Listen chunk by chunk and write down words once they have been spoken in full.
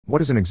What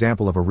is an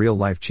example of a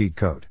real-life cheat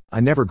code? I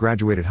never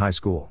graduated high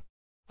school.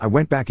 I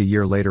went back a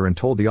year later and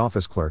told the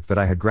office clerk that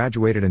I had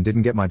graduated and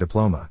didn't get my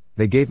diploma.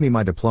 They gave me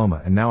my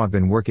diploma and now I've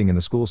been working in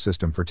the school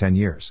system for 10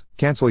 years.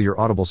 Cancel your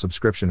Audible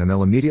subscription and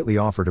they'll immediately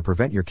offer to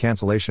prevent your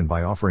cancellation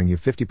by offering you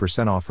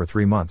 50% off for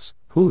 3 months.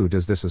 Hulu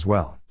does this as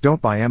well. Don't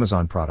buy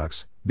Amazon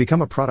products.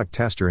 Become a product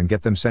tester and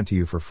get them sent to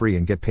you for free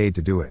and get paid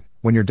to do it.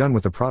 When you're done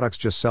with the products,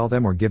 just sell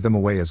them or give them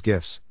away as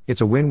gifts. It's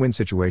a win-win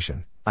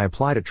situation. I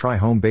applied at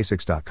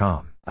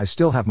tryhomebasics.com. I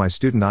still have my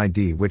student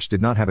ID which did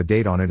not have a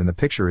date on it and the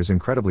picture is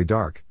incredibly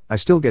dark. I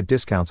still get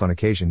discounts on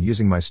occasion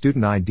using my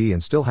student ID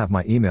and still have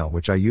my email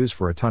which I use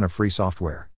for a ton of free software.